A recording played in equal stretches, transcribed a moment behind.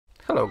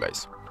Hello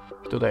guys,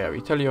 today I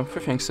will tell you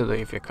 3 things to do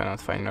if you cannot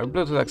find your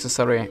Bluetooth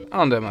accessory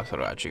on the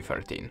Motorola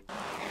G13.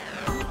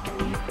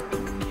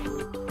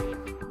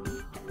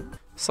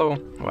 So,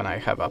 when I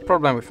have a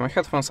problem with my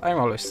headphones, I'm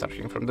always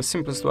starting from the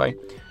simplest way.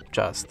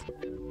 Just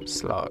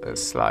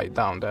slide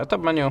down the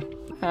tab menu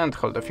and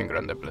hold the finger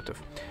on the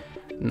Bluetooth.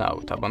 Now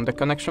tap on the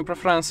connection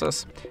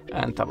preferences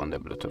and tap on the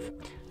Bluetooth.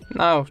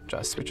 Now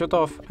just switch it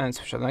off and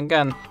switch it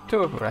again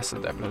to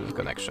reset the Bluetooth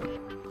connection.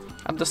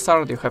 At the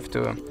start you have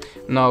to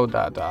know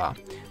that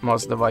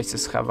most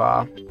devices have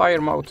a pair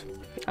mode,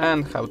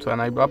 and how to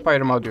enable a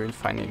pair mode you will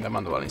find in the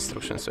manual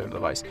instructions to your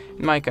device.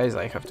 In my case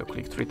I have to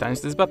click 3 times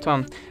this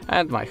button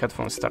and my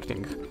headphones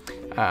starting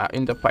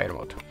in the pair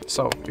mode.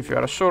 So if you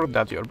are sure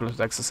that your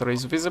Bluetooth accessory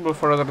is visible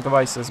for other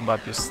devices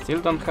but you still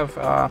don't have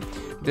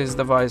this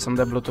device on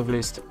the Bluetooth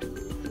list,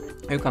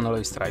 you can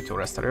always try to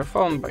restart your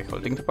phone by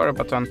holding the power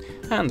button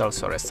and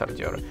also restart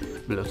your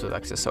Bluetooth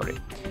accessory.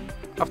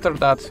 After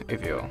that,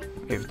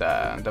 if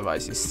the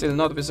device is still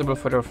not visible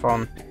for your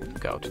phone,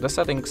 go to the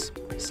settings,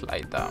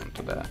 slide down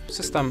to the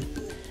system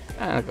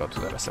and go to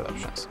the reset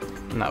options.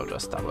 Now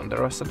just tap on the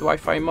reset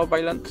Wi-Fi,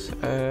 mobile and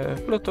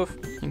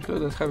Bluetooth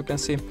included, how you can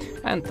see,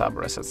 and tap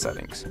reset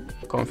settings.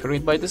 Confirm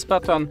it by this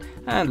button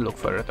and look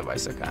for your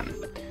device again.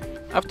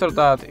 After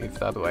that, if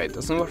that way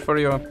doesn't work for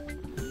you,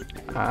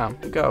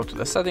 go to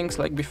the settings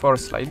like before,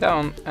 slide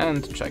down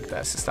and check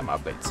the system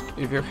updates.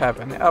 If you have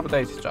any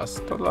update,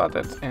 just download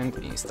it and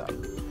install.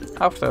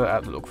 After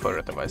that, look for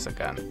your device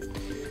again.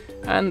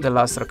 And the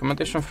last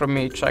recommendation from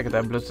me, check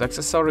the Bluetooth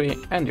accessory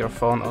and your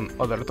phone on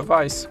other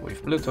device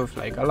with Bluetooth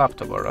like a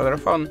laptop or other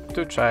phone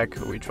to check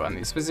which one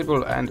is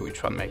visible and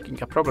which one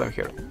making a problem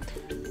here.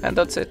 And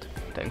that's it.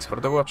 Thanks for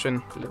the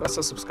watching, leave us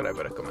a subscribe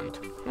or a comment,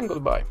 and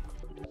goodbye.